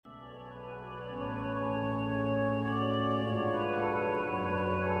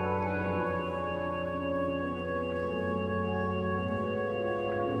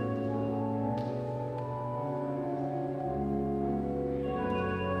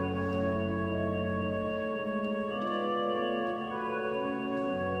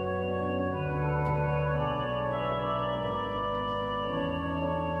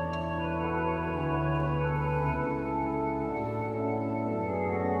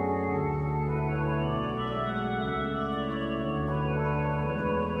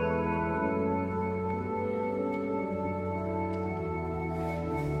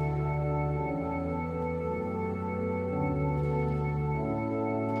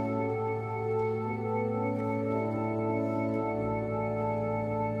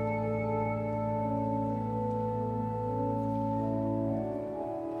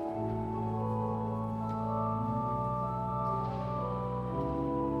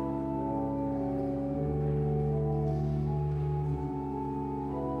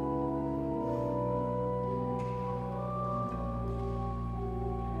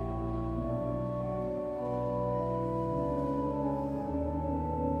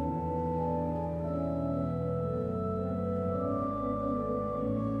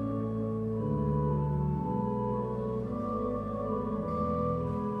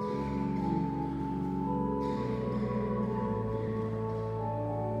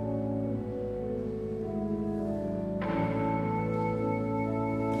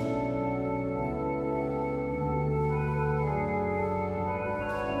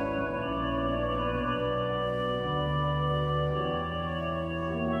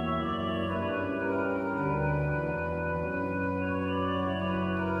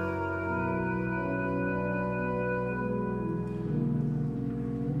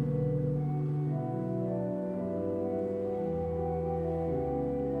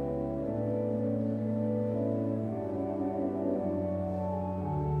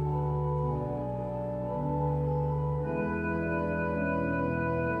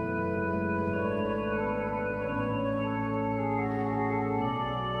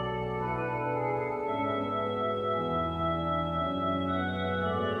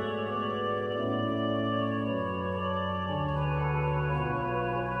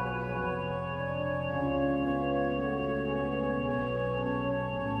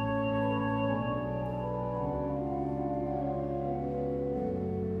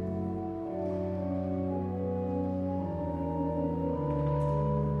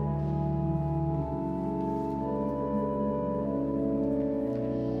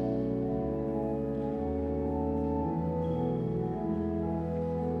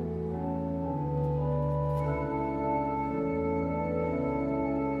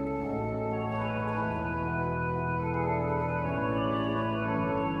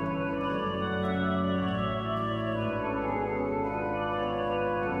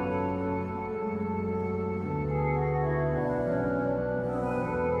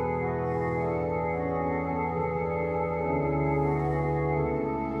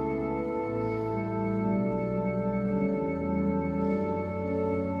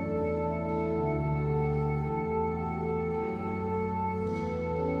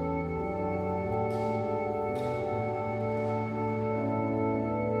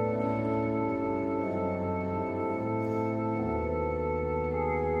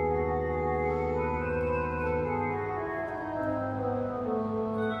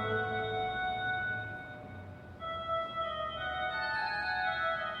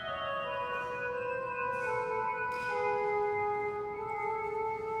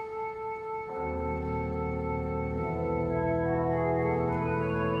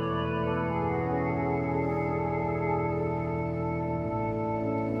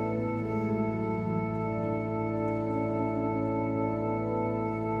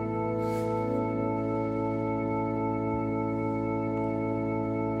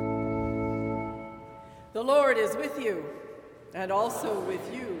The Lord is with you, and also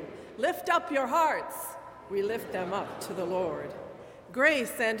with you. Lift up your hearts. We lift them up to the Lord.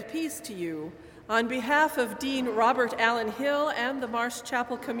 Grace and peace to you. On behalf of Dean Robert Allen Hill and the Marsh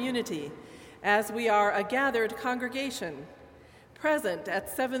Chapel community, as we are a gathered congregation, present at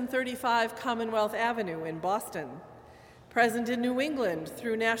 735 Commonwealth Avenue in Boston, present in New England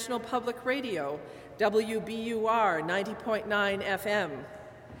through National Public Radio, WBUR 90.9 FM,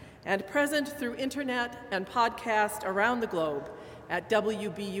 and present through internet and podcast around the globe at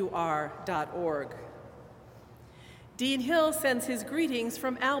WBUR.org. Dean Hill sends his greetings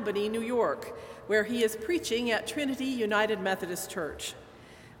from Albany, New York, where he is preaching at Trinity United Methodist Church.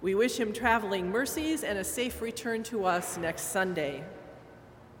 We wish him traveling mercies and a safe return to us next Sunday.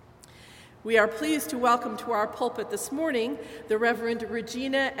 We are pleased to welcome to our pulpit this morning the Reverend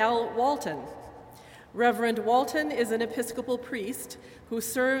Regina L. Walton. Reverend Walton is an Episcopal priest who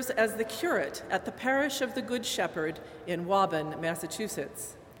serves as the curate at the parish of the Good Shepherd in Waban,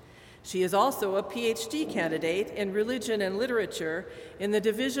 Massachusetts. She is also a PhD candidate in religion and literature in the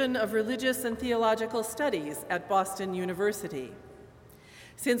Division of Religious and Theological Studies at Boston University.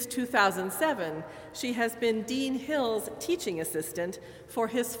 Since 2007, she has been Dean Hill's teaching assistant for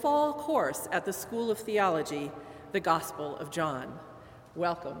his fall course at the School of Theology, the Gospel of John.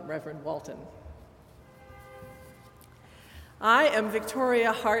 Welcome, Reverend Walton. I am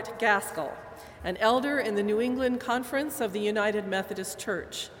Victoria Hart Gaskell, an elder in the New England Conference of the United Methodist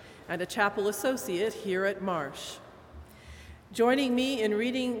Church and a chapel associate here at Marsh. Joining me in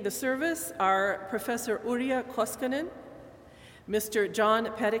reading the service are Professor Urja Koskinen, Mr. John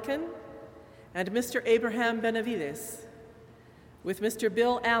Pedican, and Mr. Abraham Benavides, with Mr.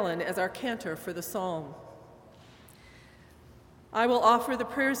 Bill Allen as our cantor for the psalm. I will offer the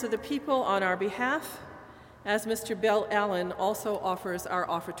prayers of the people on our behalf, as Mr. Bill Allen also offers our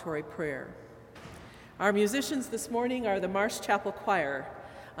offertory prayer. Our musicians this morning are the Marsh Chapel Choir,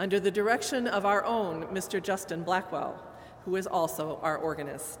 under the direction of our own Mr. Justin Blackwell, who is also our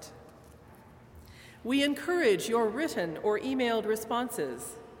organist. We encourage your written or emailed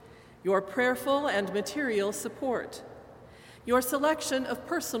responses, your prayerful and material support, your selection of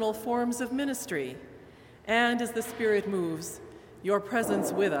personal forms of ministry, and as the Spirit moves, your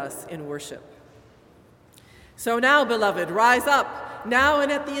presence with us in worship. So now, beloved, rise up, now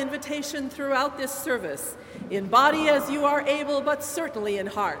and at the invitation throughout this service, in body as you are able, but certainly in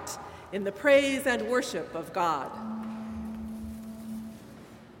heart, in the praise and worship of God.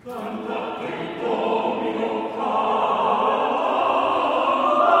 Amen.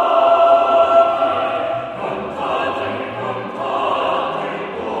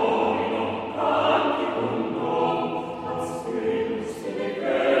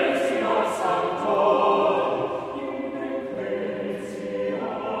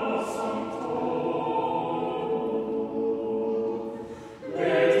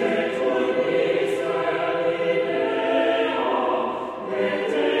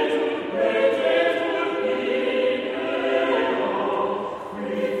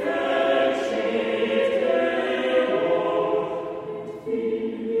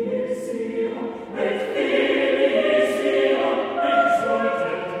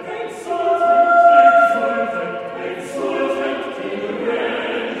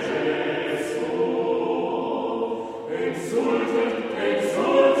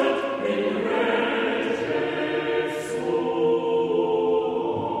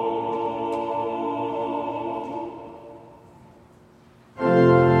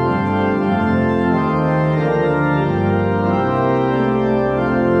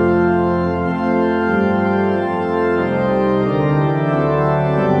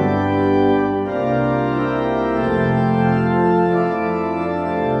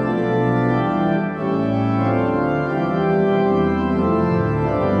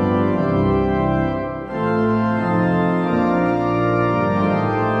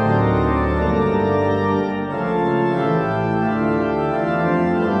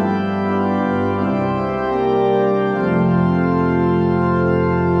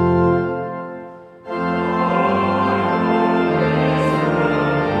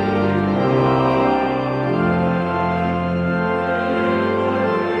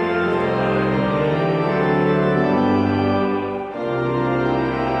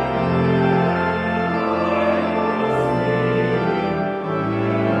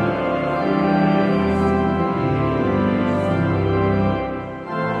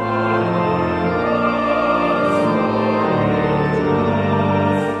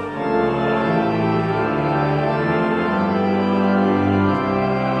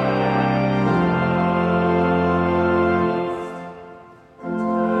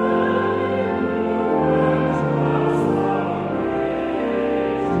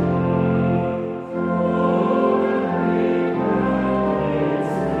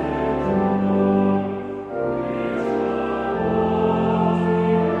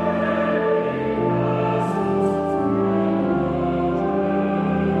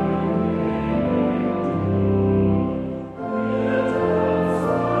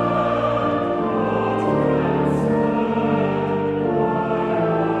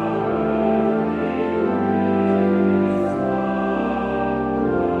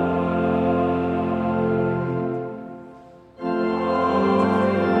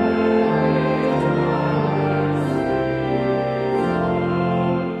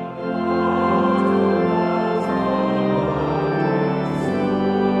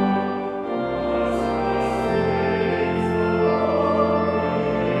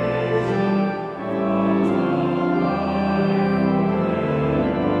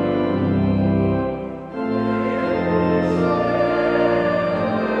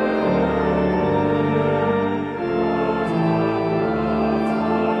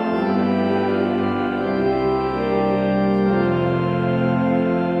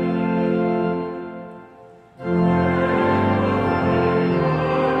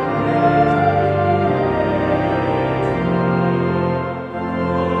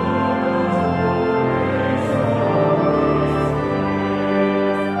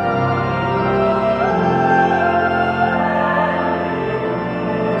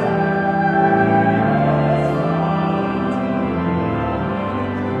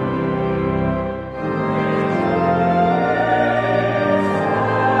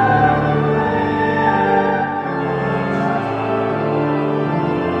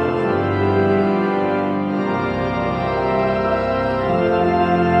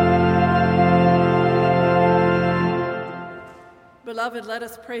 beloved, let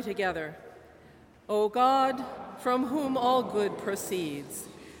us pray together. O God, from whom all good proceeds,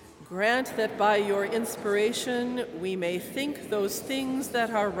 grant that by your inspiration we may think those things that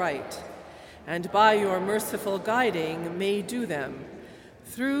are right, and by your merciful guiding may do them,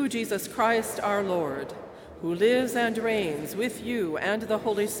 through Jesus Christ our Lord, who lives and reigns with you and the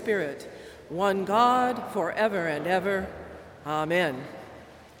Holy Spirit, one God, forever and ever. Amen.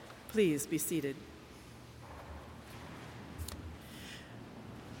 Please be seated.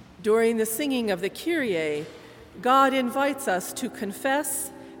 During the singing of the Kyrie, God invites us to confess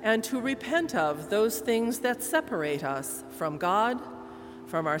and to repent of those things that separate us from God,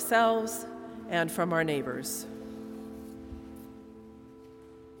 from ourselves, and from our neighbors.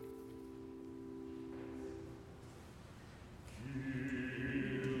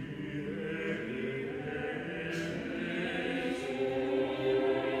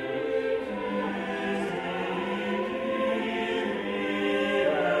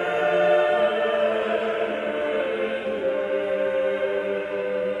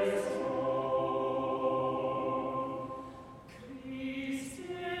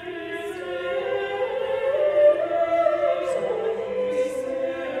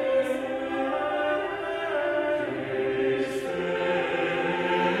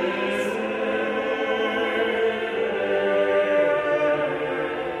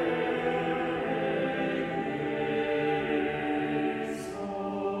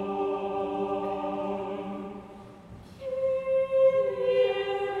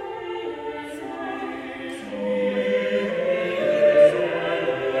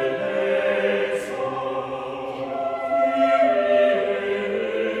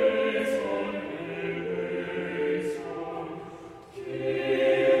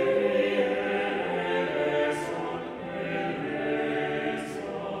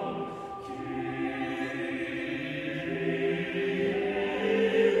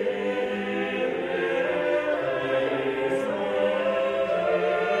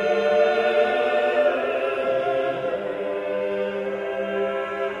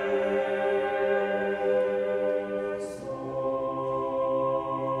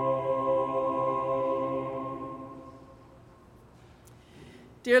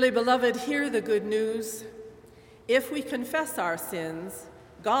 Dearly beloved, hear the good news. If we confess our sins,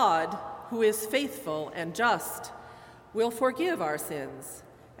 God, who is faithful and just, will forgive our sins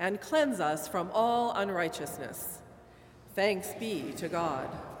and cleanse us from all unrighteousness. Thanks be to God.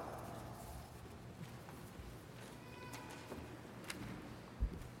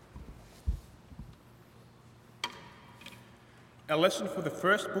 A lesson for the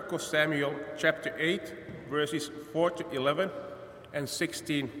first book of Samuel, chapter 8, verses 4 to 11 and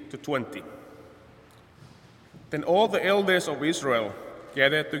 16 to 20. Then all the elders of Israel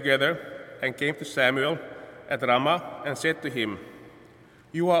gathered together and came to Samuel at Ramah and said to him,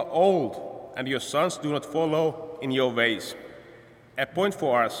 "You are old, and your sons do not follow in your ways. Appoint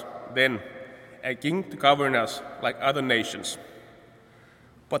for us, then, a king to govern us like other nations."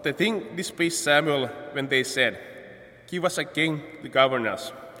 But the thing displeased Samuel when they said, "Give us a king to govern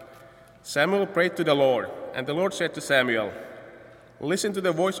us." Samuel prayed to the Lord, and the Lord said to Samuel, "Listen to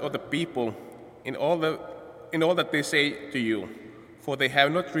the voice of the people in all that they say to you, for they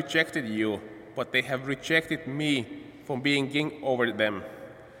have not rejected you, but they have rejected me from being king over them,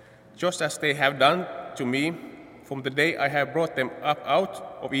 just as they have done to me from the day I have brought them up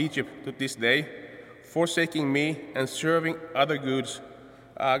out of Egypt to this day, forsaking me and serving other gods.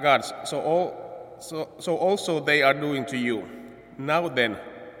 So also they are doing to you. Now then,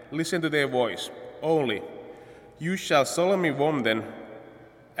 listen to their voice. Only you shall solemnly warn them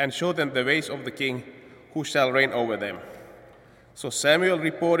and show them the ways of the king who shall reign over them." So Samuel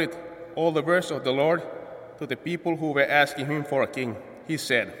reported all the words of the Lord to the people who were asking him for a king. He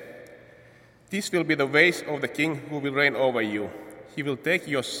said, "This will be the ways of the king who will reign over you. He will take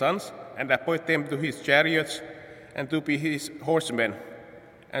your sons and appoint them to his chariots and to be his horsemen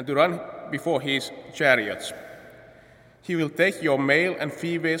and to run before his chariots. He will take your male and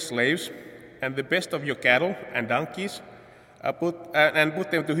female slaves and the best of your cattle and donkeys and put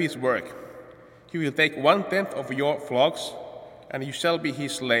them to his work. He will take 1/10 of your flocks, and you shall be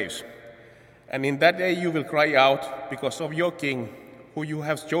his slaves. And in that day you will cry out because of your king, who you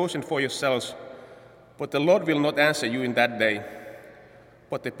have chosen for yourselves. But the Lord will not answer you in that day."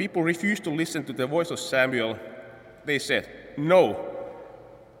 But the people refused to listen to the voice of Samuel. They said, "No,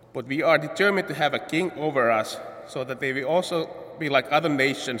 but we are determined to have a king over us, so that they will also be like other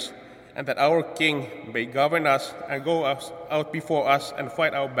nations, and that our king may govern us and go out before us and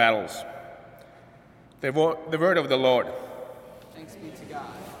fight our battles." The word of the Lord. Thanks be to God.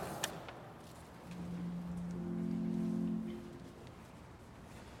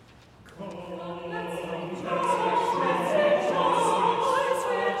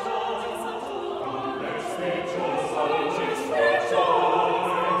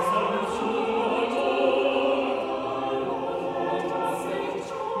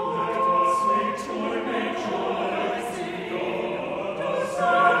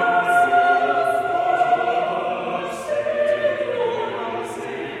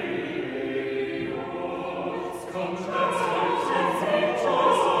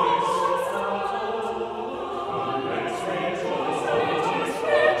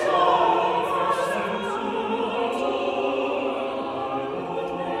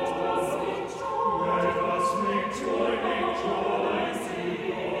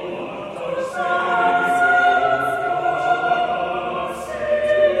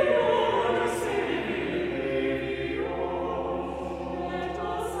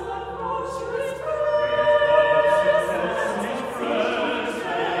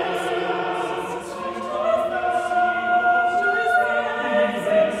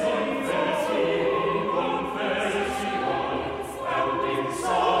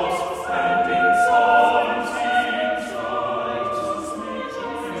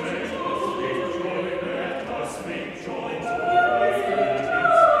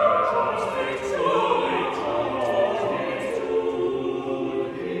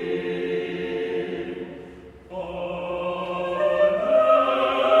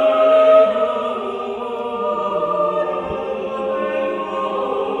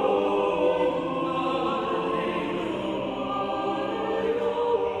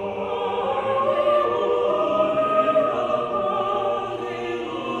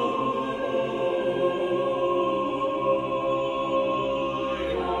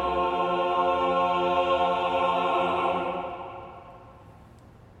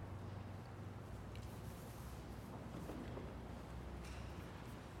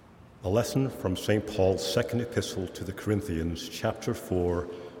 lesson from St. Paul's second epistle to the Corinthians, chapter 4,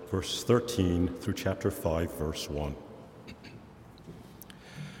 verse 13 through chapter 5, verse 1.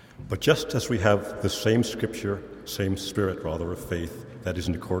 But just as we have the same Scripture, same spirit rather, of faith that is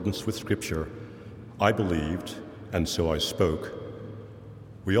in accordance with Scripture, I believed, and so I spoke.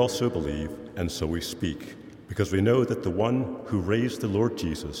 We also believe, and so we speak, because we know that the one who raised the Lord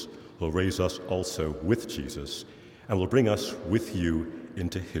Jesus will raise us also with Jesus, and will bring us with you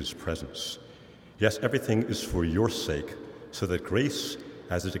into his presence. Yes, everything is for your sake, so that grace,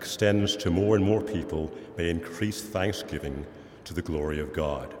 as it extends to more and more people, may increase thanksgiving to the glory of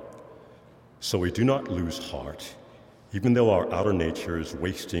God. So we do not lose heart, even though our outer nature is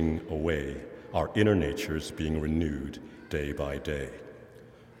wasting away, our inner nature is being renewed day by day.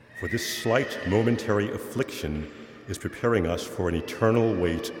 For this slight momentary affliction is preparing us for an eternal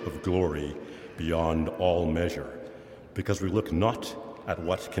weight of glory beyond all measure, because we look not at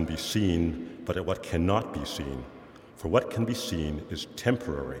what can be seen, but at what cannot be seen. For what can be seen is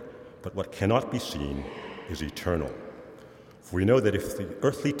temporary, but what cannot be seen is eternal. For we know that if the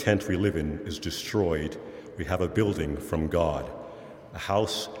earthly tent we live in is destroyed, we have a building from God, a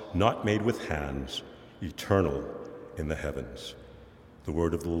house not made with hands, eternal in the heavens. The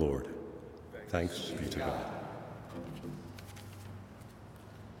word of the Lord. Thanks be to God.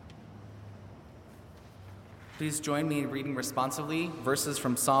 Please join me in reading responsively verses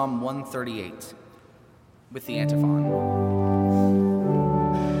from Psalm 138 with the antiphon.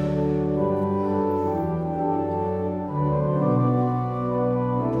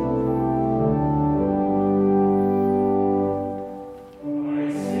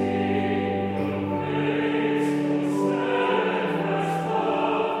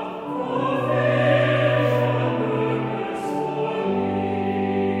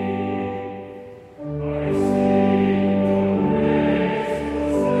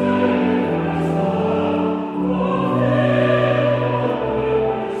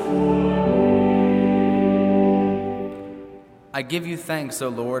 I give you thanks, O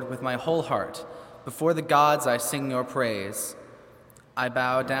Lord, with my whole heart. Before the gods I sing your praise. I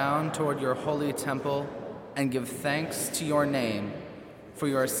bow down toward your holy temple and give thanks to your name for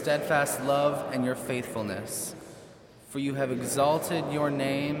your steadfast love and your faithfulness. For you have exalted your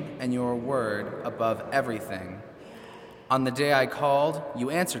name and your word above everything. On the day I called, you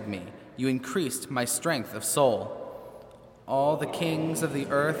answered me. You increased my strength of soul. All the kings of the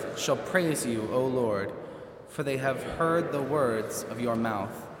earth shall praise you, O Lord, for they have heard the words of your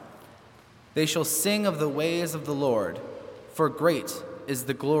mouth. They shall sing of the ways of the Lord, for great is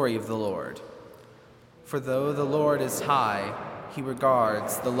the glory of the Lord. For though the Lord is high, he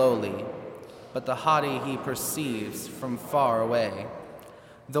regards the lowly, but the haughty he perceives from far away.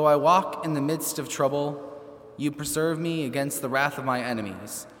 Though I walk in the midst of trouble, you preserve me against the wrath of my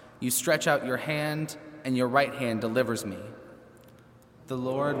enemies. You stretch out your hand, and your right hand delivers me. The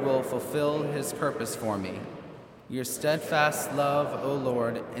Lord will fulfill his purpose for me. Your steadfast love, O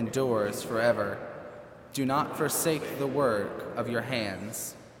Lord, endures forever. Do not forsake the work of your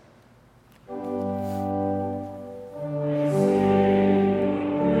hands.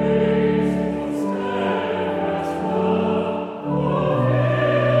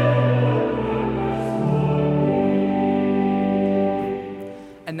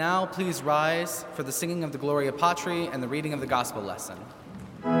 And now please rise for the singing of the Gloria Patri and the reading of the gospel lesson.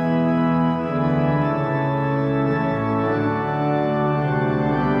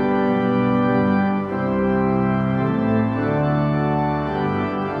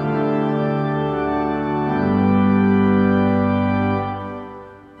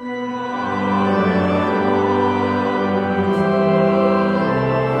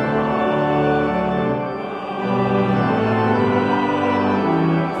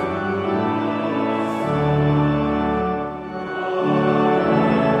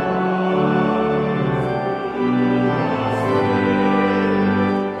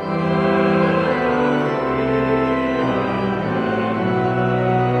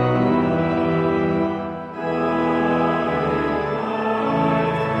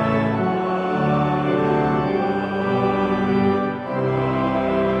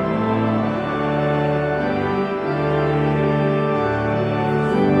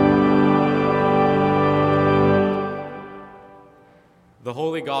 The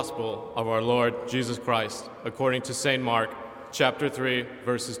Holy Gospel of our Lord Jesus Christ, according to St. Mark, chapter 3,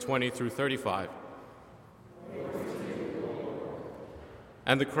 verses 20 through 35.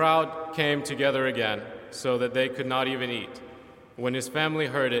 And the crowd came together again, so that they could not even eat. When his family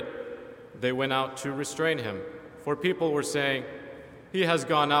heard it, they went out to restrain him, for people were saying, "He has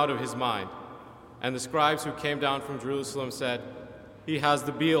gone out of his mind." And the scribes who came down from Jerusalem said, he has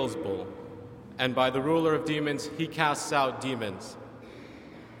the Beelzebul, and by the ruler of demons he casts out demons.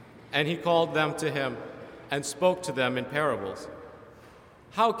 And he called them to him and spoke to them in parables.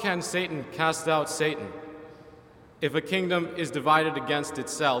 How can Satan cast out Satan? If a kingdom is divided against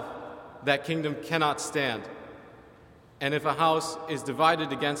itself, that kingdom cannot stand. And if a house is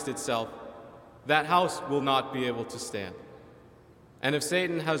divided against itself, that house will not be able to stand. And if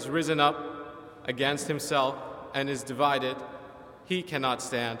Satan has risen up against himself and is divided, he cannot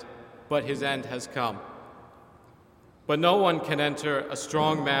stand, but his end has come. But no one can enter a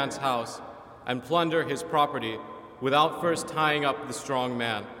strong man's house and plunder his property without first tying up the strong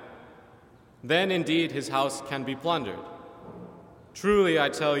man. Then indeed his house can be plundered. Truly, I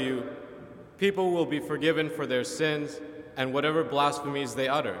tell you, people will be forgiven for their sins and whatever blasphemies they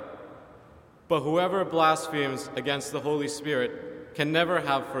utter. But whoever blasphemes against the Holy Spirit can never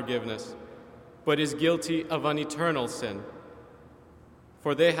have forgiveness, but is guilty of an eternal sin.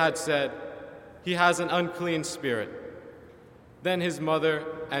 For they had said, "He has an unclean spirit." Then his mother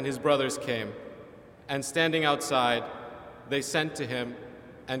and his brothers came, and standing outside, they sent to him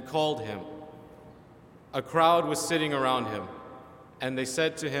and called him. A crowd was sitting around him, and they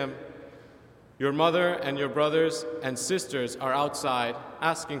said to him, "Your mother and your brothers and sisters are outside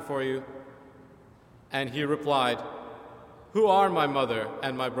asking for you." And he replied, "Who are my mother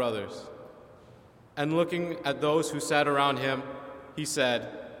and my brothers?" And looking at those who sat around him, he said,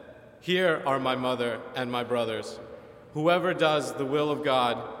 "Here are my mother and my brothers. Whoever does the will of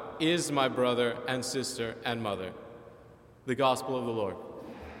God is my brother and sister and mother." The Gospel of the Lord.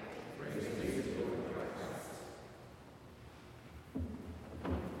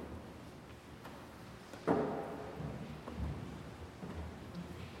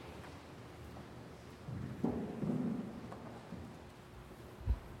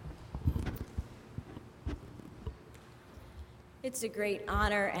 It's a great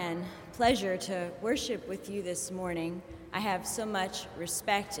honor and pleasure to worship with you this morning. I have so much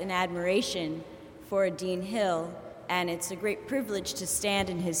respect and admiration for Dean Hill, and it's a great privilege to stand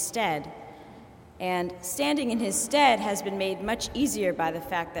in his stead. And standing in his stead has been made much easier by the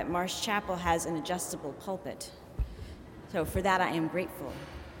fact that Marsh Chapel has an adjustable pulpit. So for that, I am grateful.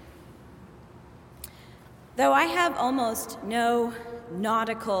 Though I have almost no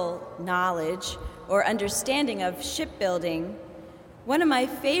nautical knowledge or understanding of shipbuilding, one of my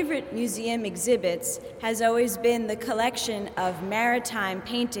favorite museum exhibits has always been the collection of maritime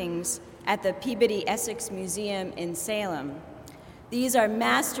paintings at the Peabody Essex Museum in Salem. These are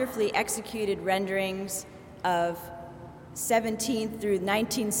masterfully executed renderings of 17th through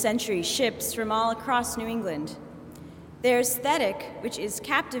 19th century ships from all across New England. Their aesthetic, which is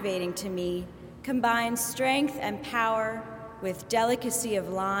captivating to me, combines strength and power with delicacy of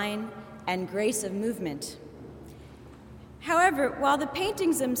line and grace of movement. However, while the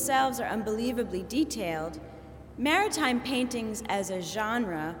paintings themselves are unbelievably detailed, maritime paintings as a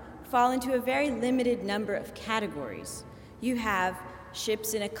genre fall into a very limited number of categories. You have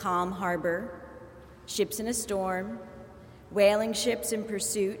ships in a calm harbor, ships in a storm, whaling ships in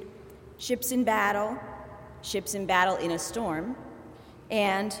pursuit, ships in battle in a storm,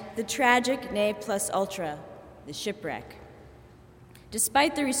 and the tragic ne plus ultra, the shipwreck.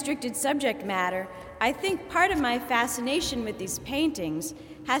 Despite the restricted subject matter, I think part of my fascination with these paintings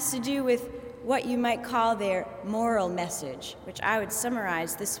has to do with what you might call their moral message, which I would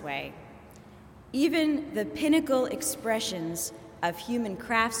summarize this way. Even the pinnacle expressions of human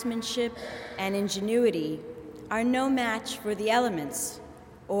craftsmanship and ingenuity are no match for the elements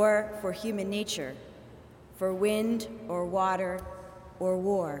or for human nature, for wind or water or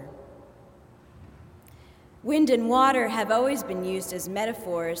war. Wind and water have always been used as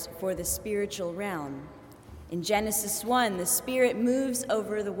metaphors for the spiritual realm. In Genesis 1, the Spirit moves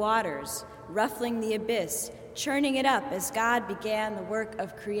over the waters, ruffling the abyss, churning it up as God began the work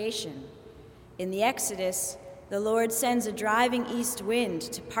of creation. In the Exodus, the Lord sends a driving east wind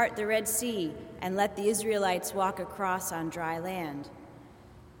to part the Red Sea and let the Israelites walk across on dry land.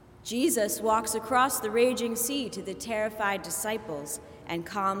 Jesus walks across the raging sea to the terrified disciples and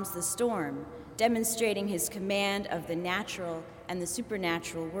calms the storm, demonstrating his command of the natural and the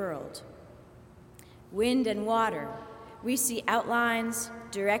supernatural world. Wind and water, we see outlines,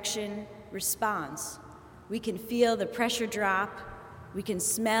 direction, response. We can feel the pressure drop. We can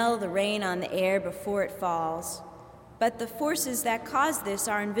smell the rain on the air before it falls. But the forces that cause this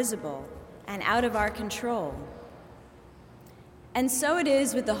are invisible and out of our control. And so it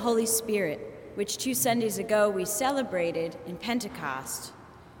is with the Holy Spirit, which 2 Sundays ago we celebrated in Pentecost.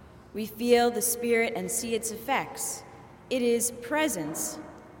 We feel the Spirit and see its effects. It is presence,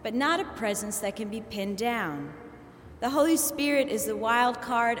 but not a presence that can be pinned down. The Holy Spirit is the wild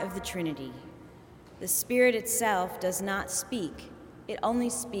card of the Trinity. The Spirit itself does not speak. It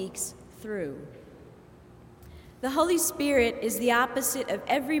only speaks through. The Holy Spirit is the opposite of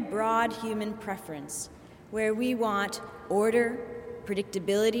every broad human preference, where we want order,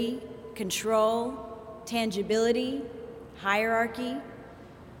 predictability, control, tangibility, hierarchy.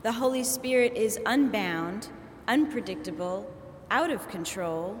 The Holy Spirit is unbound, unpredictable, out of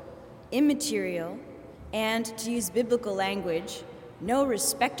control, immaterial, and, to use biblical language, no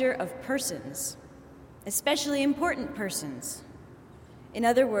respecter of persons, especially important persons. In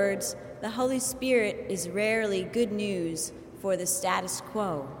other words, the Holy Spirit is rarely good news for the status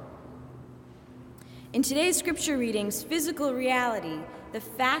quo. In today's scripture readings, physical reality, the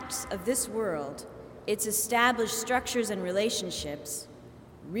facts of this world, its established structures and relationships,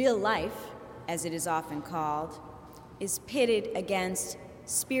 real life, as it is often called, is pitted against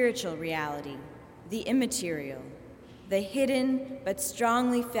spiritual reality, the immaterial, the hidden but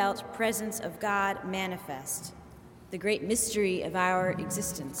strongly felt presence of God manifest, the great mystery of our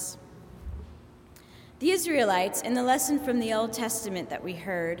existence. The Israelites, in the lesson from the Old Testament that we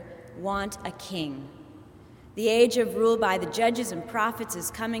heard, want a king. The age of rule by the judges and prophets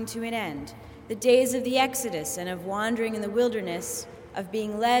is coming to an end. The days of the Exodus and of wandering in the wilderness, of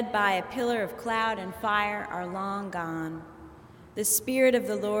being led by a pillar of cloud and fire, are long gone. The Spirit of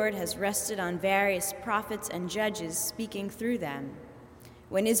the Lord has rested on various prophets and judges, speaking through them.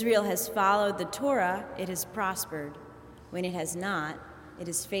 When Israel has followed the Torah, it has prospered. When it has not, it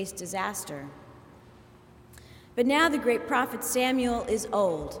has faced disaster. But now the great prophet Samuel is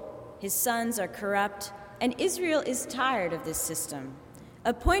old. His sons are corrupt, and Israel is tired of this system.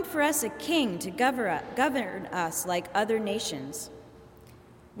 Appoint for us a king to govern us like other nations.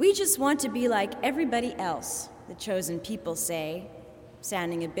 We just want to be like everybody else, the chosen people say,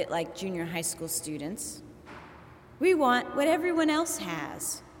 sounding a bit like junior high school students. We want what everyone else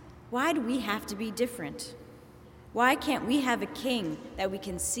has. Why do we have to be different? Why can't we have a king that we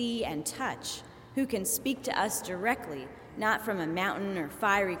can see and touch, who can speak to us directly, not from a mountain or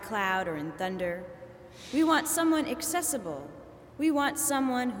fiery cloud or in thunder? We want someone accessible. We want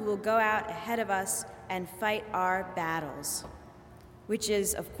someone who will go out ahead of us and fight our battles. Which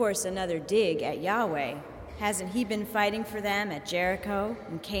is, of course, another dig at Yahweh. Hasn't he been fighting for them at Jericho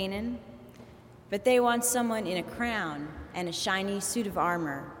and Canaan? But they want someone in a crown and a shiny suit of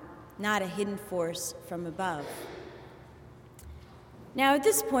armor, not a hidden force from above. Now, at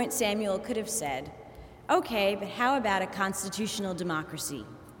this point, Samuel could have said, okay, but how about a constitutional democracy?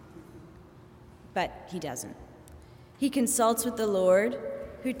 But he doesn't. He consults with the Lord,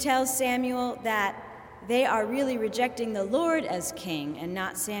 who tells Samuel that they are really rejecting the Lord as king and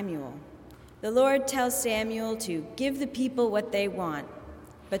not Samuel. The Lord tells Samuel to give the people what they want,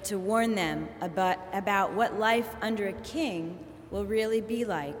 but to warn them about what life under a king will really be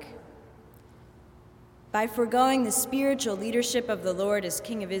like. By foregoing the spiritual leadership of the Lord as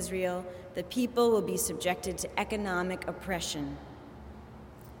King of Israel, the people will be subjected to economic oppression.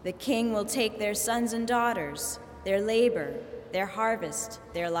 The king will take their sons and daughters, their labor, their harvest,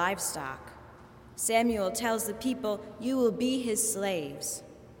 their livestock. Samuel tells the people, "You will be his slaves."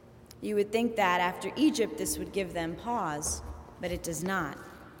 You would think that after Egypt this would give them pause, but it does not.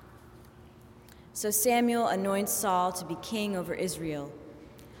 So Samuel anoints Saul to be king over Israel.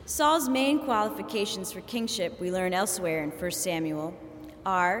 Saul's main qualifications for kingship, we learn elsewhere in 1 Samuel,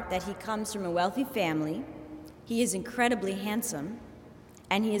 are that he comes from a wealthy family, he is incredibly handsome,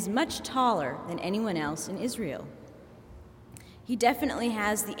 and he is much taller than anyone else in Israel. He definitely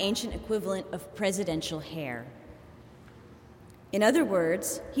has the ancient equivalent of presidential hair. In other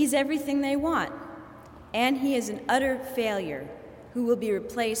words, he's everything they want, and he is an utter failure who will be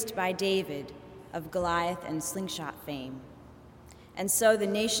replaced by David of Goliath and slingshot fame. And so the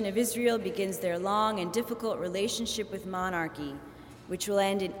nation of Israel begins their long and difficult relationship with monarchy, which will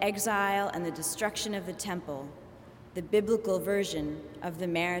end in exile and the destruction of the temple, the biblical version of the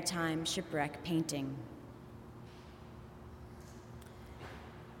maritime shipwreck painting.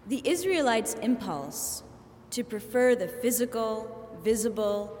 The Israelites' impulse to prefer the physical,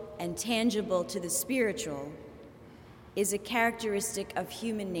 visible, and tangible to the spiritual is a characteristic of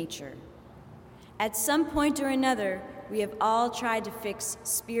human nature. At some point or another, we have all tried to fix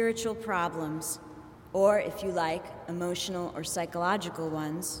spiritual problems, or, if you like, emotional or psychological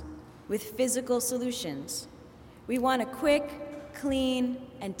ones, with physical solutions. We want a quick, clean,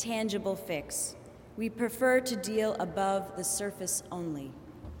 and tangible fix. We prefer to deal above the surface only.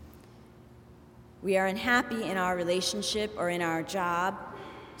 We are unhappy in our relationship or in our job,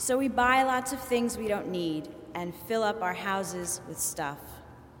 so we buy lots of things we don't need and fill up our houses with stuff.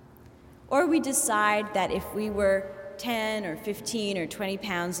 Or we decide that if we were 10 or 15 or 20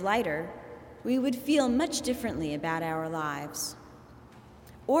 pounds lighter, we would feel much differently about our lives.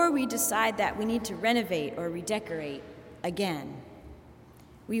 Or we decide that we need to renovate or redecorate again.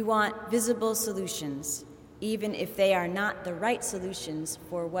 We want visible solutions, even if they are not the right solutions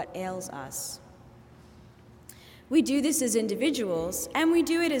for what ails us. We do this as individuals, and we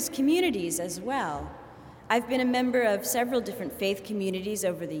do it as communities as well. I've been a member of several different faith communities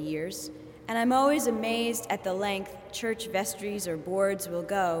over the years, and I'm always amazed at the length church vestries or boards will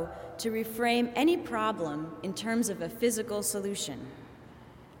go to reframe any problem in terms of a physical solution.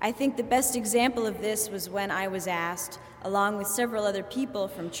 I think the best example of this was when I was asked, along with several other people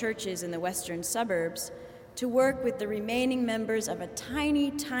from churches in the western suburbs, to work with the remaining members of a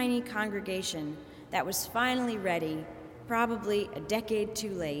tiny, tiny congregation that was finally ready, probably a decade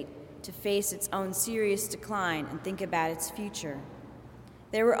too late, to face its own serious decline and think about its future.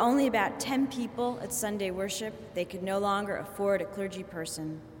 There were only about 10 people at Sunday worship. They could no longer afford a clergy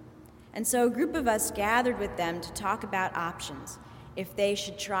person. And so a group of us gathered with them to talk about options, if they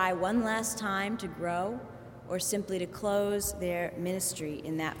should try one last time to grow or simply to close their ministry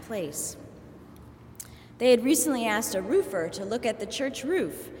in that place. They had recently asked a roofer to look at the church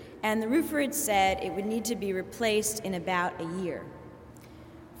roof, and the roofer had said it would need to be replaced in about a year.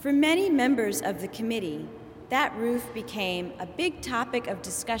 For many members of the committee, that roof became a big topic of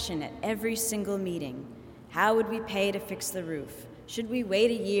discussion at every single meeting. How would we pay to fix the roof? Should we wait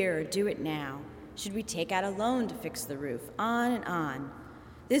a year or do it now? Should we take out a loan to fix the roof? On and on.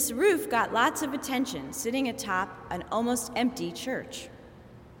 This roof got lots of attention, sitting atop an almost empty church.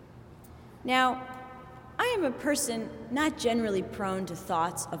 Now, I am a person not generally prone to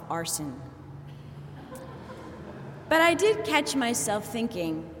thoughts of arson. But I did catch myself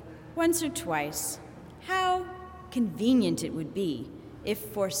thinking, once or twice, how convenient it would be if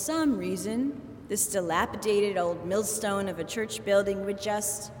for some reason this dilapidated old millstone of a church building would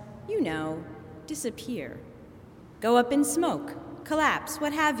just, disappear. Go up in smoke, collapse,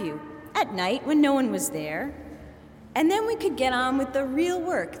 what have you, at night when no one was there. And then we could get on with the real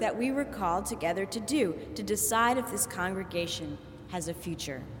work that we were called together to do, to decide if this congregation has a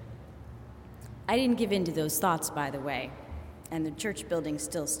future. I didn't give in to those thoughts, by the way, and the church building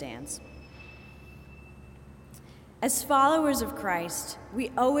still stands. As followers of Christ,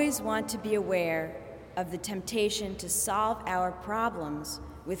 we always want to be aware of the temptation to solve our problems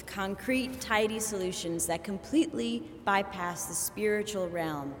with concrete, tidy solutions that completely bypass the spiritual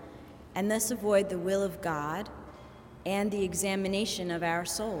realm and thus avoid the will of God and the examination of our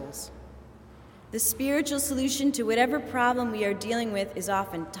souls. The spiritual solution to whatever problem we are dealing with is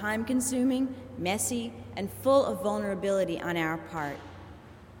often time-consuming, messy, and full of vulnerability on our part,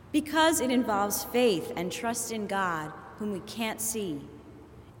 because it involves faith and trust in God, whom we can't see.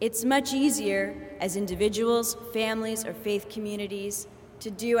 It's much easier as individuals, families, or faith communities to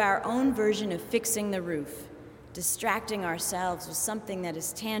do our own version of fixing the roof, distracting ourselves with something that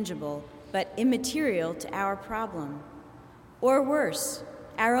is tangible but immaterial to our problem. Or worse,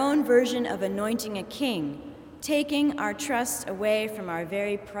 our own version of anointing a king, taking our trust away from our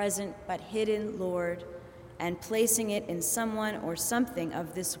very present but hidden Lord and placing it in someone or something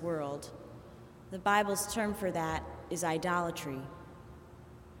of this world. The Bible's term for that is idolatry.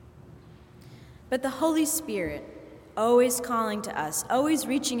 But the Holy Spirit, always calling to us, always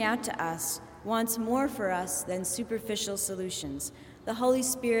reaching out to us, wants more for us than superficial solutions. The Holy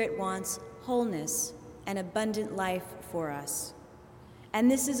Spirit wants wholeness and abundant life for us. And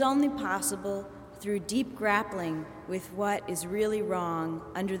this is only possible through deep grappling with what is really wrong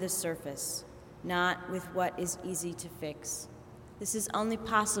under the surface, not with what is easy to fix. This is only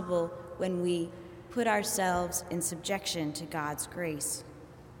possible when we put ourselves in subjection to God's grace.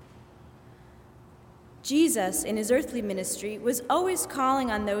 Jesus, in his earthly ministry, was always calling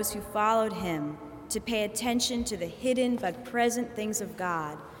on those who followed him to pay attention to the hidden but present things of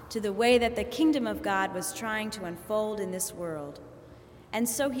God, to the way that the kingdom of God was trying to unfold in this world. And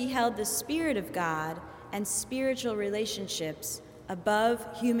so he held the Spirit of God and spiritual relationships above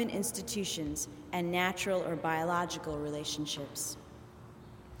human institutions and natural or biological relationships.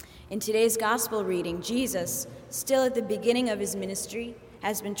 In today's gospel reading, Jesus, still at the beginning of his ministry,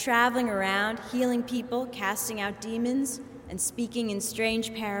 has been traveling around, healing people, casting out demons, and speaking in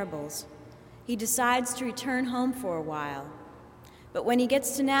strange parables. He decides to return home for a while. But when he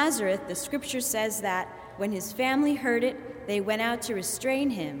gets to Nazareth, the scripture says that when his family heard it, they went out to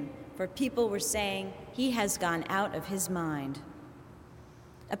restrain him, for people were saying, "He has gone out of his mind."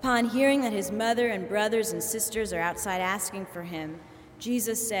 Upon hearing that his mother and brothers and sisters are outside asking for him,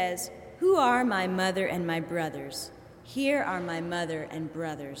 Jesus says, "Who are my mother and my brothers? Here are my mother and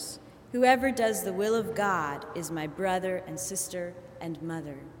brothers. Whoever does the will of God is my brother and sister and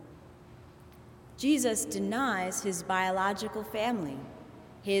mother. Jesus denies his biological family,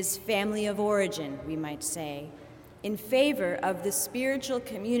 his family of origin, we might say, in favor of the spiritual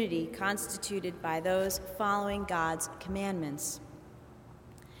community constituted by those following God's commandments.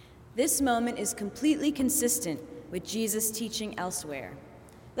 This moment is completely consistent with Jesus' teaching elsewhere.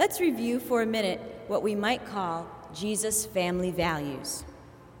 Let's review for a minute what we might call Jesus' family values.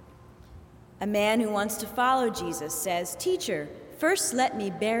 A man who wants to follow Jesus says, "Teacher, first let me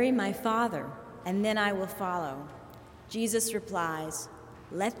bury my father, and then I will follow." Jesus replies,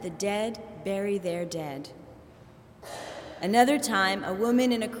 "Let the dead bury their dead." Another time, a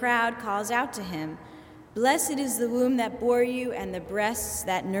woman in a crowd calls out to him, "Blessed is the womb that bore you and the breasts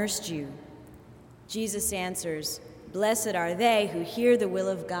that nursed you." Jesus answers, "Blessed are they who hear the will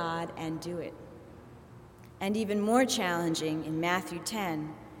of God and do it." And even more challenging in Matthew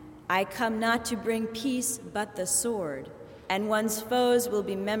 10, "I come not to bring peace but the sword, and one's foes will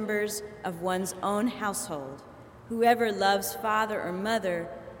be members of one's own household. Whoever loves father or mother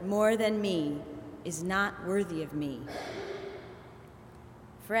more than me is not worthy of me."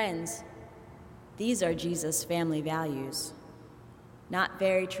 Friends, these are Jesus' family values. Not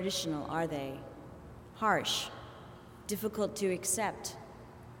very traditional, are they? Harsh, difficult to accept.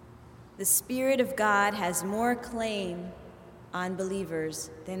 The Spirit of God has more claim on believers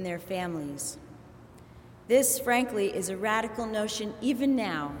than their families. This, frankly, is a radical notion even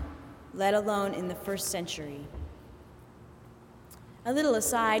now, let alone in the first century. A little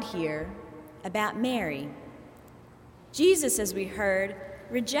aside here about Mary. Jesus, as we heard,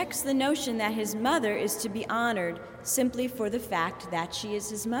 rejects the notion that his mother is to be honored simply for the fact that she is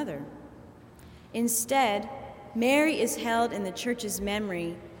his mother. Instead, Mary is held in the church's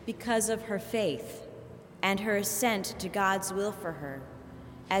memory because of her faith and her assent to God's will for her.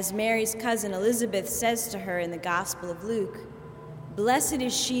 As Mary's cousin Elizabeth says to her in the Gospel of Luke, "Blessed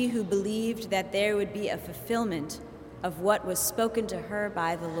is she who believed that there would be a fulfillment of what was spoken to her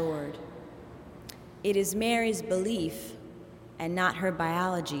by the Lord." It is Mary's belief and not her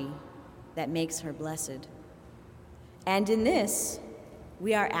biology that makes her blessed. And in this,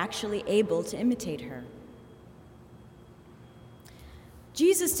 we are actually able to imitate her.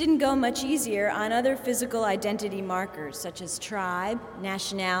 Jesus didn't go much easier on other physical identity markers such as tribe,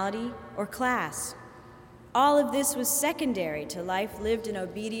 nationality, or class. All of this was secondary to life lived in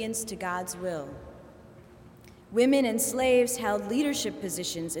obedience to God's will. Women and slaves held leadership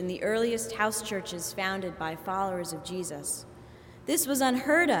positions in the earliest house churches founded by followers of Jesus. This was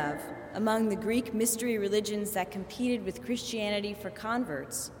unheard of among the Greek mystery religions that competed with Christianity for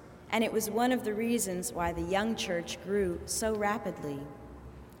converts, and it was one of the reasons why the young church grew so rapidly.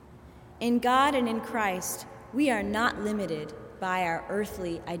 In God and in Christ, we are not limited by our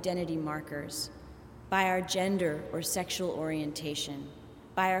earthly identity markers, by our gender or sexual orientation,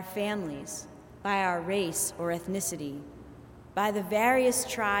 by our families, by our race or ethnicity, by the various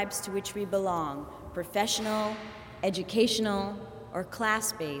tribes to which we belong, professional, educational, or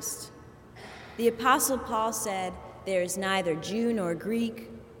class-based. The Apostle Paul said, "There is neither Jew nor Greek,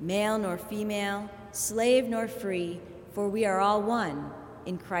 male nor female, slave nor free, for we are all one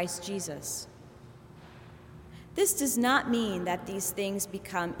in Christ Jesus." This does not mean that these things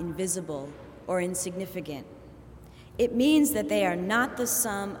become invisible or insignificant. It means that they are not the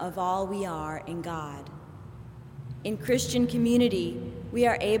sum of all we are in God. In Christian community, we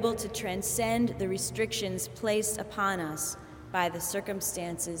are able to transcend the restrictions placed upon us by the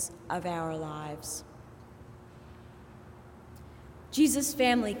circumstances of our lives. Jesus'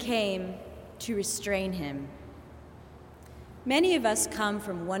 family came to restrain him. Many of us come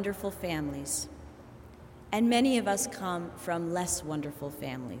from wonderful families, and many of us come from less wonderful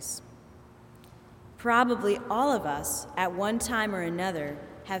families. Probably all of us, at one time or another,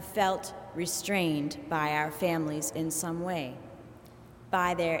 have felt restrained by our families in some way,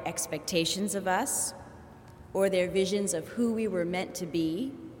 by their expectations of us, or their visions of who we were meant to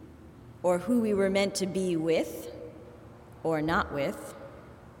be, or who we were meant to be with, or not with.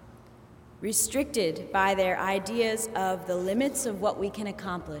 Restricted by their ideas of the limits of what we can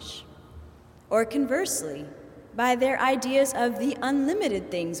accomplish, or conversely, by their ideas of the unlimited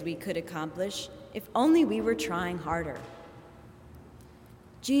things we could accomplish if only we were trying harder.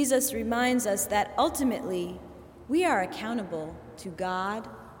 Jesus reminds us that ultimately we are accountable to God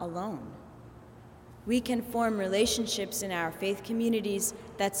alone. We can form relationships in our faith communities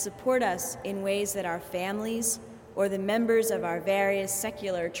that support us in ways that our families or the members of our various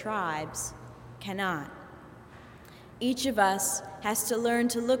secular tribes cannot. Each of us has to learn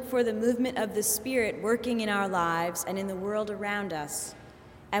to look for the movement of the Spirit working in our lives and in the world around us,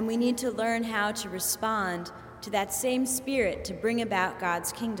 and we need to learn how to respond to that same spirit to bring about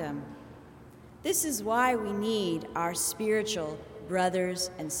God's kingdom. This is why we need our spiritual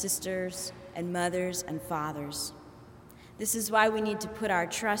brothers and sisters and mothers and fathers. This is why we need to put our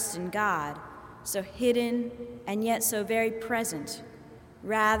trust in God, so hidden and yet so very present,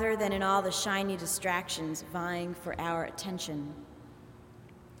 rather than in all the shiny distractions vying for our attention.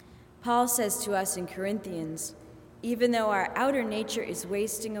 Paul says to us in Corinthians, even though our outer nature is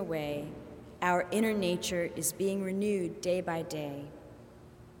wasting away, our inner nature is being renewed day by day.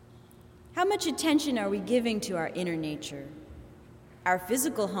 How much attention are we giving to our inner nature? Our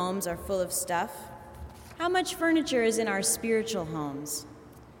physical homes are full of stuff. How much furniture is in our spiritual homes?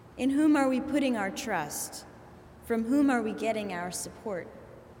 In whom are we putting our trust? From whom are we getting our support?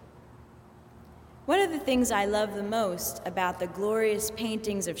 One of the things I love the most about the glorious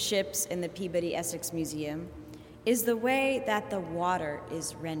paintings of ships in the Peabody Essex Museum is the way that the water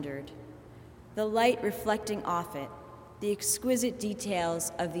is rendered, the light reflecting off it, the exquisite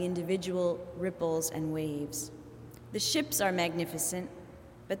details of the individual ripples and waves. The ships are magnificent,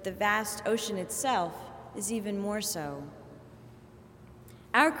 but the vast ocean itself is even more so.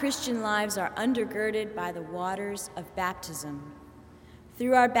 Our Christian lives are undergirded by the waters of baptism.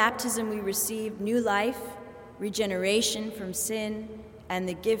 Through our baptism, we receive new life, regeneration from sin, and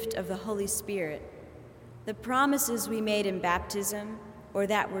the gift of the Holy Spirit. The promises we made in baptism, or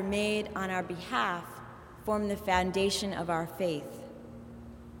that were made on our behalf, form the foundation of our faith.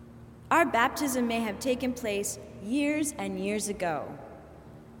 Our baptism may have taken place years and years ago,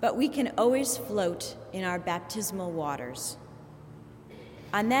 but we can always float in our baptismal waters.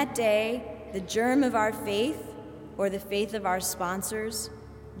 On that day, the germ of our faith, or the faith of our sponsors,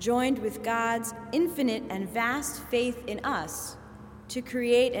 joined with God's infinite and vast faith in us to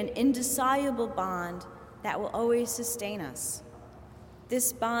create an indissoluble bond that will always sustain us.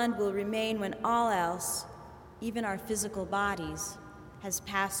 This bond will remain when all else, even our physical bodies, has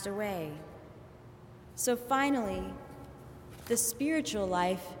passed away. So finally, the spiritual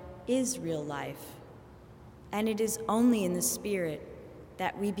life is real life, and it is only in the Spirit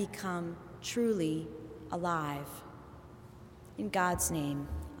that we become truly alive. In God's name,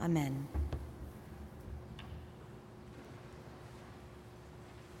 amen.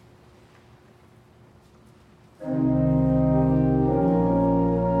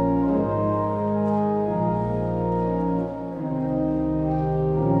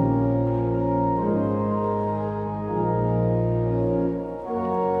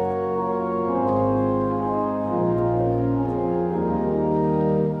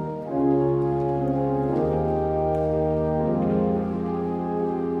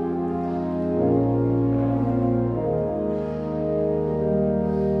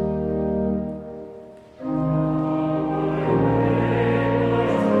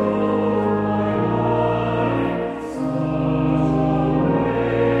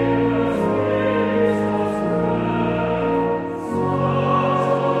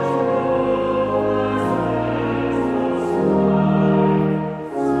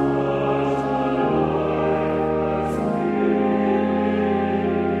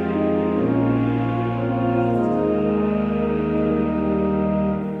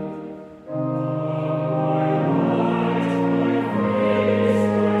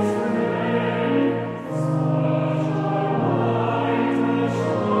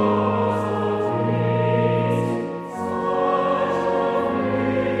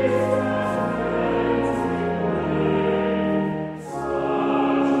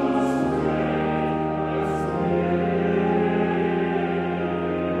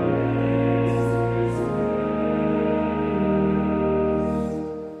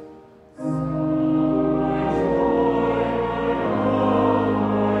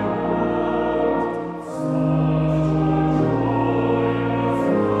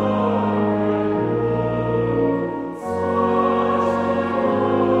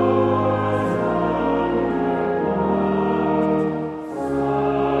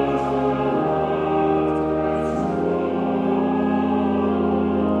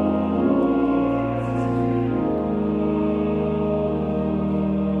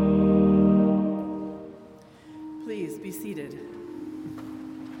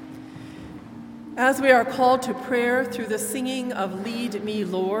 As we are called to prayer through the singing of Lead Me,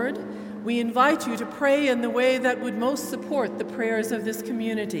 Lord, we invite you to pray in the way that would most support the prayers of this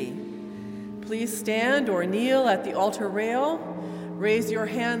community. Please stand or kneel at the altar rail, raise your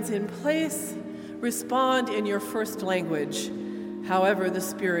hands in place, respond in your first language, however the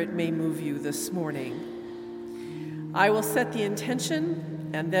Spirit may move you this morning. I will set the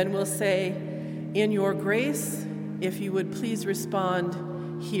intention, and then we'll say, in your grace, if you would please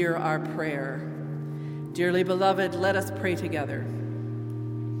respond, hear our prayer. Dearly beloved, let us pray together.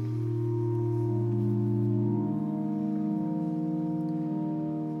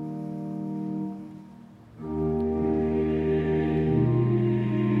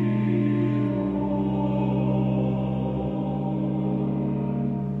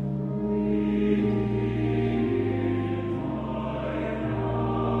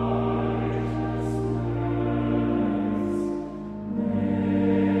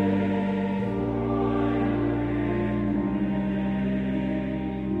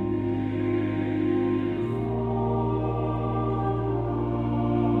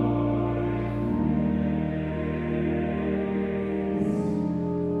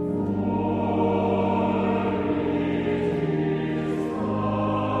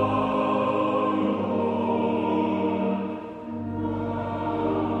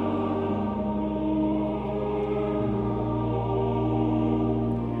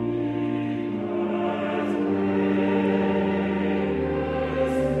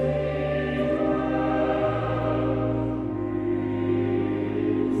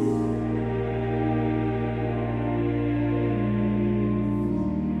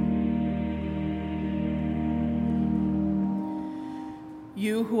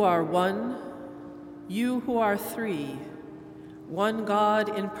 You who are one, you who are three, one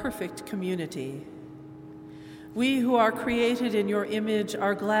God in perfect community. We who are created in your image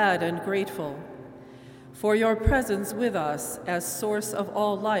are glad and grateful for your presence with us as source of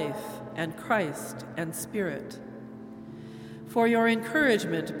all life and Christ and Spirit, for your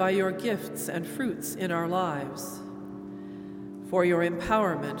encouragement by your gifts and fruits in our lives, for your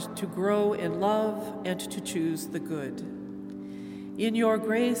empowerment to grow in love and to choose the good. In your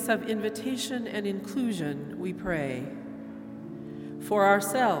grace of invitation and inclusion, we pray. For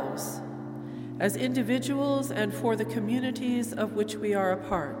ourselves, as individuals and for the communities of which we are a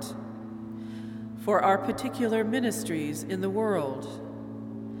part. For our particular ministries in the world.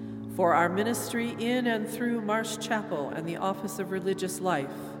 For our ministry in and through Marsh Chapel and the Office of Religious Life.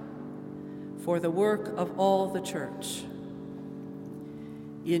 For the work of all the Church.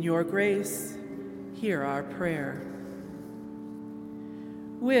 In your grace, hear our prayer.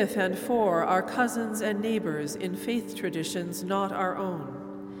 With and for our cousins and neighbors in faith traditions not our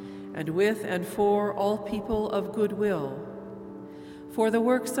own, and with and for all people of goodwill, for the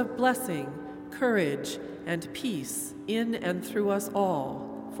works of blessing, courage, and peace in and through us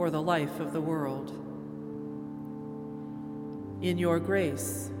all, for the life of the world. In your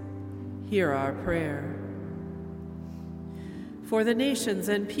grace, hear our prayer. For the nations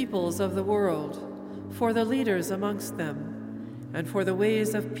and peoples of the world, for the leaders amongst them, and for the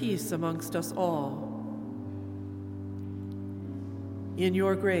ways of peace amongst us all. In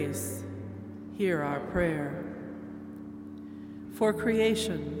your grace, hear our prayer. For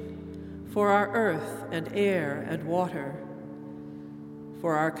creation, for our earth and air and water,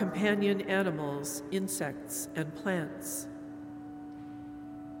 for our companion animals, insects, and plants.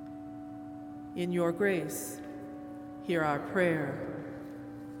 In your grace, hear our prayer.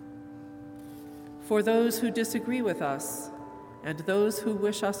 For those who disagree with us, and those who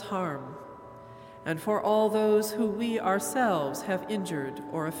wish us harm, and for all those who we ourselves have injured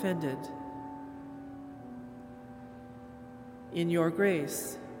or offended. In your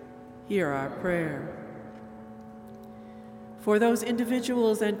grace, hear our prayer. For those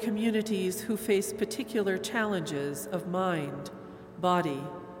individuals and communities who face particular challenges of mind, body,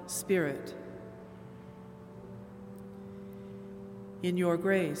 spirit. In your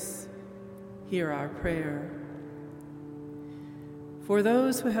grace, hear our prayer. For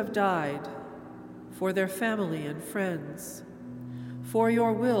those who have died, for their family and friends, for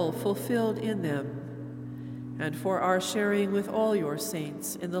your will fulfilled in them, and for our sharing with all your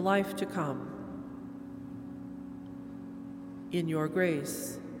saints in the life to come. In your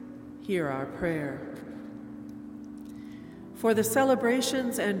grace, hear our prayer. For the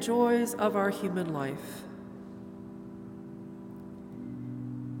celebrations and joys of our human life.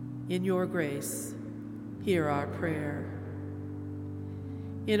 In your grace, hear our prayer.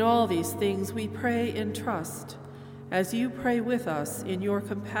 In all these things we pray in trust, as you pray with us in your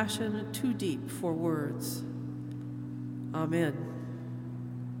compassion too deep for words. Amen.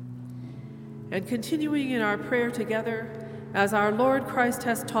 And continuing in our prayer together, as our Lord Christ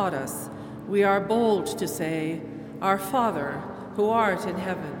has taught us, we are bold to say, Our Father, who art in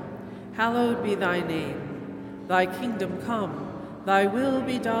heaven, hallowed be thy name. Thy kingdom come, thy will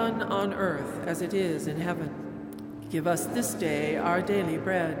be done on earth as it is in heaven. Give us this day our daily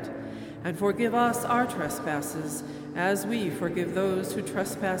bread, and forgive us our trespasses, as we forgive those who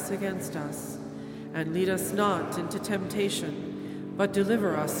trespass against us. And lead us not into temptation, but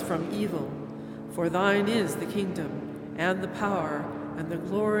deliver us from evil. For thine is the kingdom, and the power, and the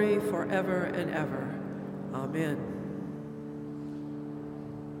glory forever and ever. Amen.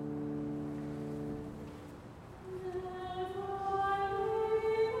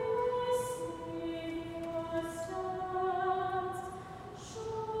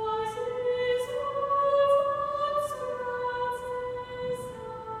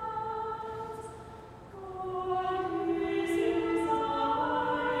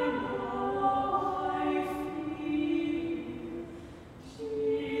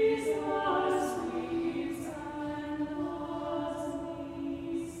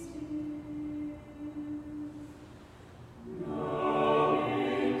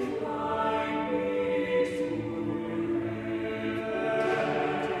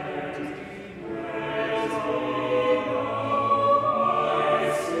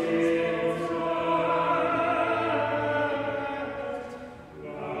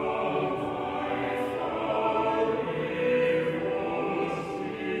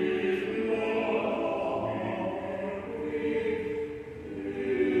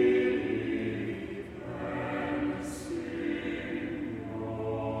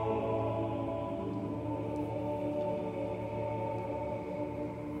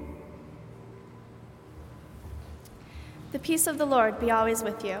 The peace of the Lord be always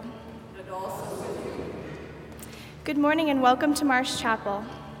with you. And also with you. Good morning and welcome to Marsh Chapel.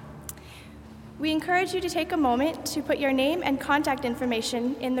 We encourage you to take a moment to put your name and contact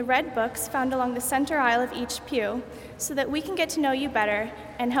information in the red books found along the center aisle of each pew so that we can get to know you better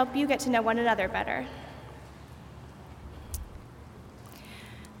and help you get to know one another better.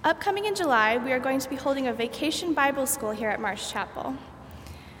 Upcoming in July, we are going to be holding a vacation Bible school here at Marsh Chapel.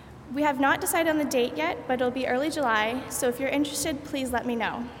 We have not decided on the date yet, but it'll be early July, so if you're interested, please let me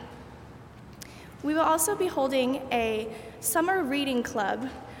know. We will also be holding a summer reading club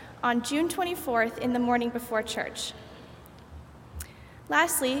on June 24th in the morning before church.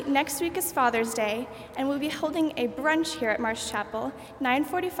 Lastly, next week is Father's Day, and we'll be holding a brunch here at Marsh Chapel,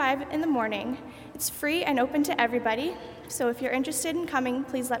 9:45 in the morning. It's free and open to everybody, so if you're interested in coming,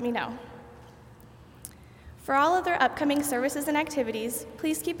 please let me know. For all other upcoming services and activities,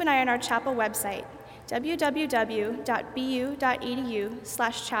 please keep an eye on our chapel website,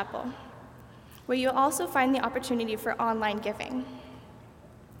 www.bu.edu/chapel, where you'll also find the opportunity for online giving.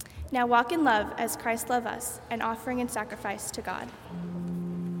 Now walk in love as Christ loved us, an offering and sacrifice to God. Amen.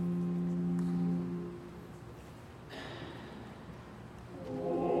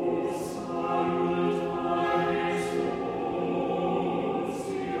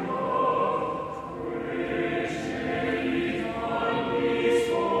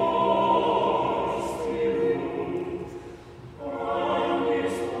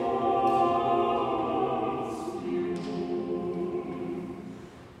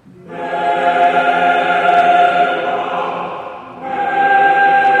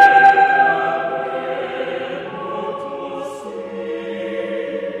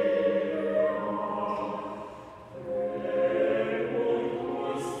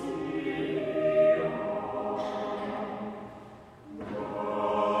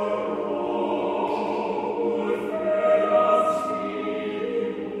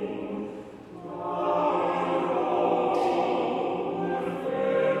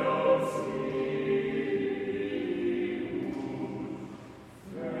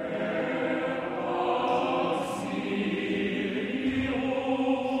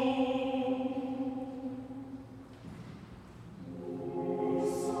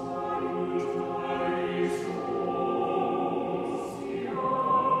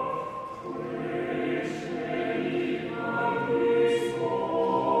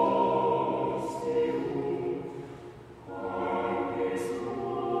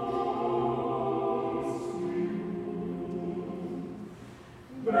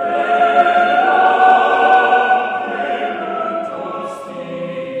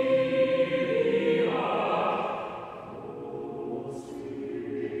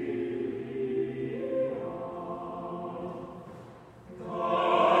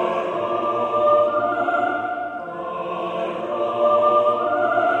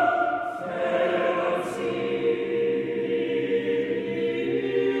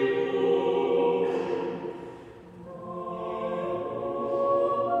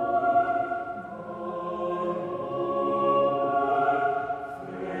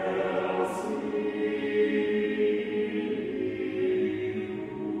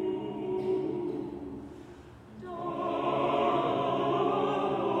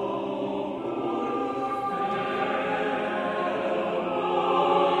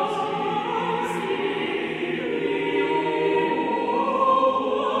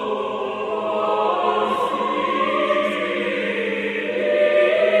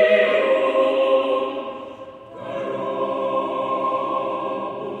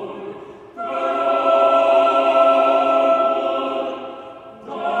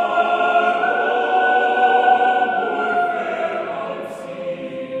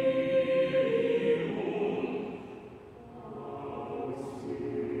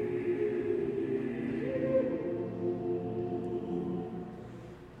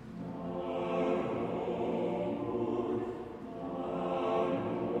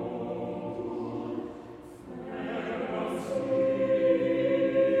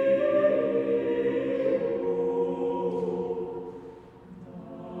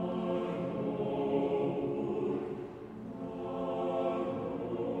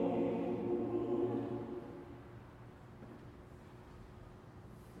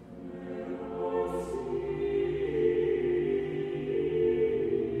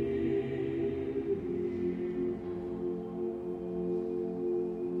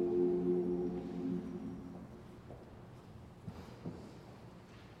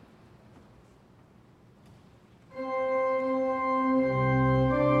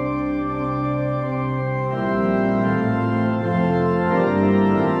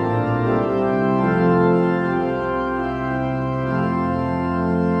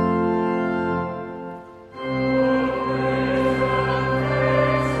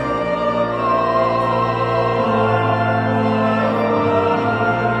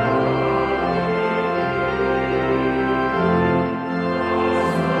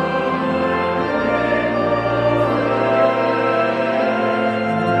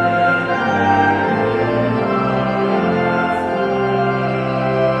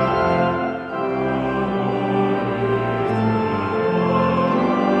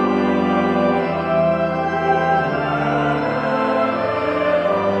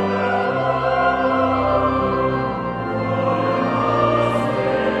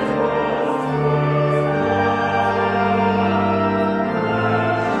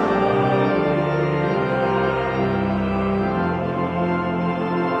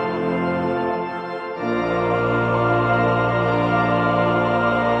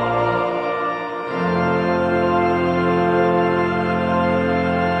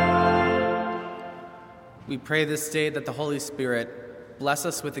 We pray this day that the Holy Spirit bless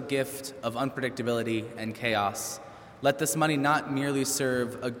us with the gift of unpredictability and chaos. Let this money not merely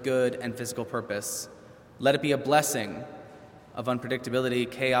serve a good and physical purpose. Let it be a blessing of unpredictability,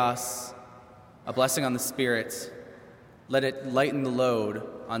 chaos, a blessing on the spirit. Let it lighten the load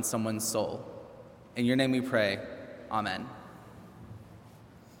on someone's soul. In your name we pray. Amen.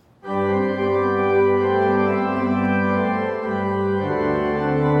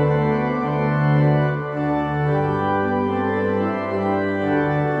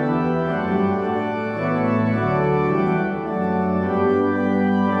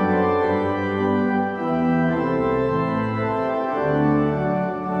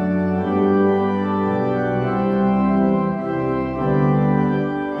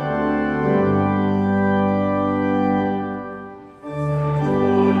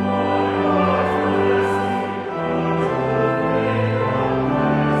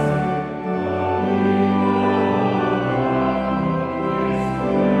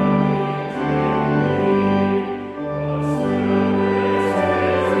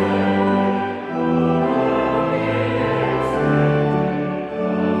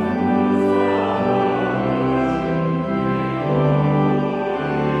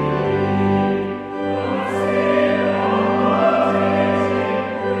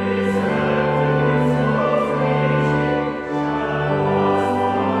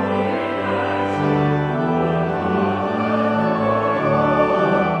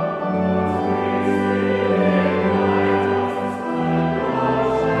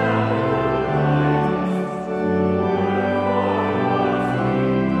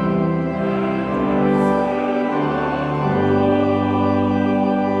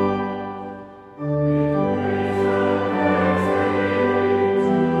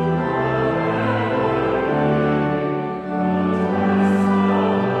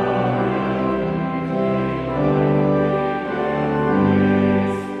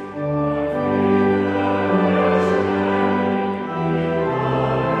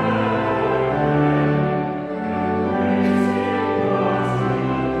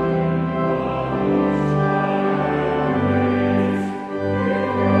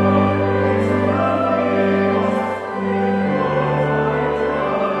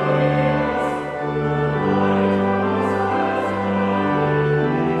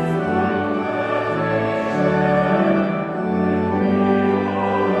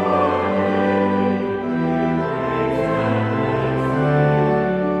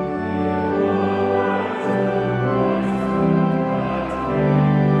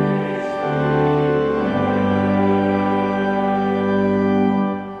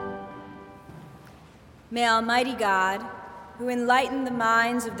 May Almighty God, who enlightened the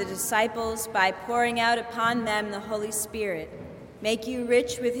minds of the disciples by pouring out upon them the Holy Spirit, make you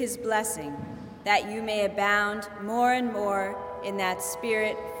rich with his blessing, that you may abound more and more in that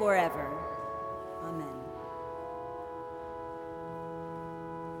Spirit forever.